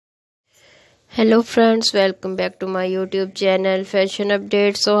Hello friends, welcome back to my YouTube channel Fashion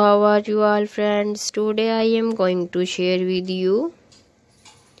Update. So how are you all friends? Today I am going to share with you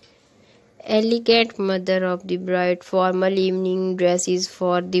elegant mother of the bride formal evening dresses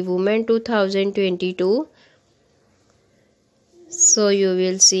for the women 2022. So you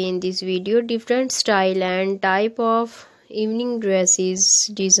will see in this video different style and type of evening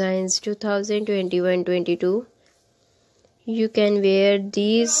dresses designs 2021-22. You can wear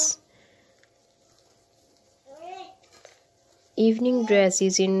these evening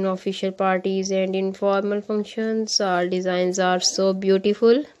dresses in official parties and in formal functions. All designs are so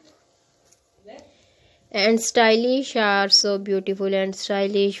beautiful and stylish,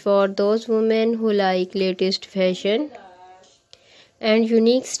 for those women who like latest fashion and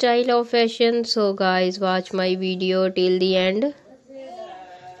unique style of fashion. So guys, watch my video till the end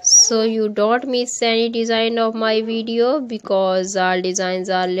so you don't miss any design of my video, because all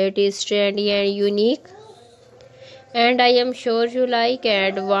designs are latest, trendy and unique, and I am sure you like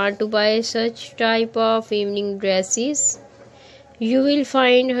and want to buy such type of evening dresses. You will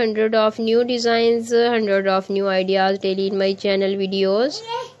find hundred of new designs, hundred of new ideas daily in my channel videos.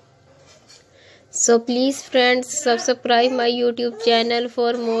 So please friends, subscribe my YouTube channel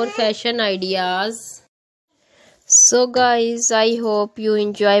for more fashion ideas. So guys, I hope you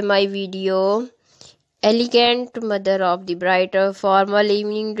enjoy my video. Elegant mother of the bride formal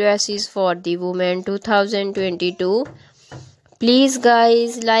evening dresses for the women 2022. Please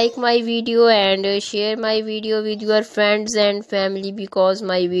guys, like my video and share my video with your friends and family, because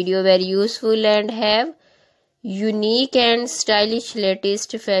my video very useful and have unique and stylish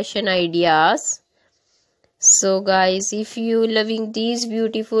latest fashion ideas. So guys, if you loving these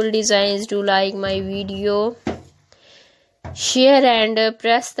beautiful designs, do like my video, share and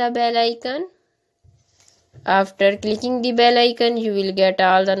press the bell icon. After clicking the bell icon, you will get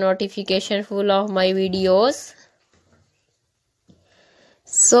all the notification full of my videos,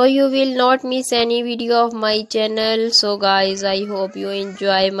 so you will not miss any video of my channel. So guys, I hope you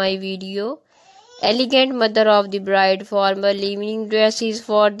enjoy my video. Elegant mother of the bride formal evening dresses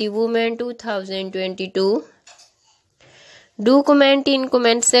for the women 2022. Do comment in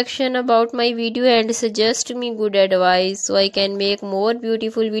comment section about my video and suggest me good advice so I can make more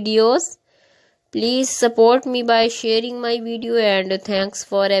beautiful videos. Please support me by sharing my video, and thanks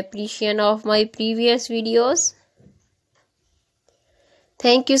for appreciation of my previous videos.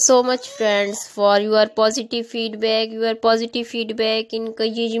 Thank you so much friends for your positive feedback. Your positive feedback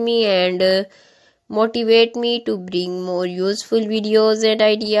encourages me and motivate me to bring more useful videos and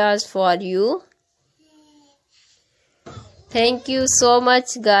ideas for you. Thank you so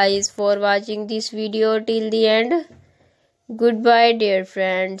much guys for watching this video till the end. Goodbye dear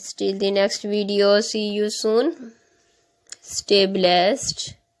friends, till the next video. See you soon. Stay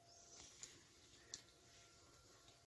blessed.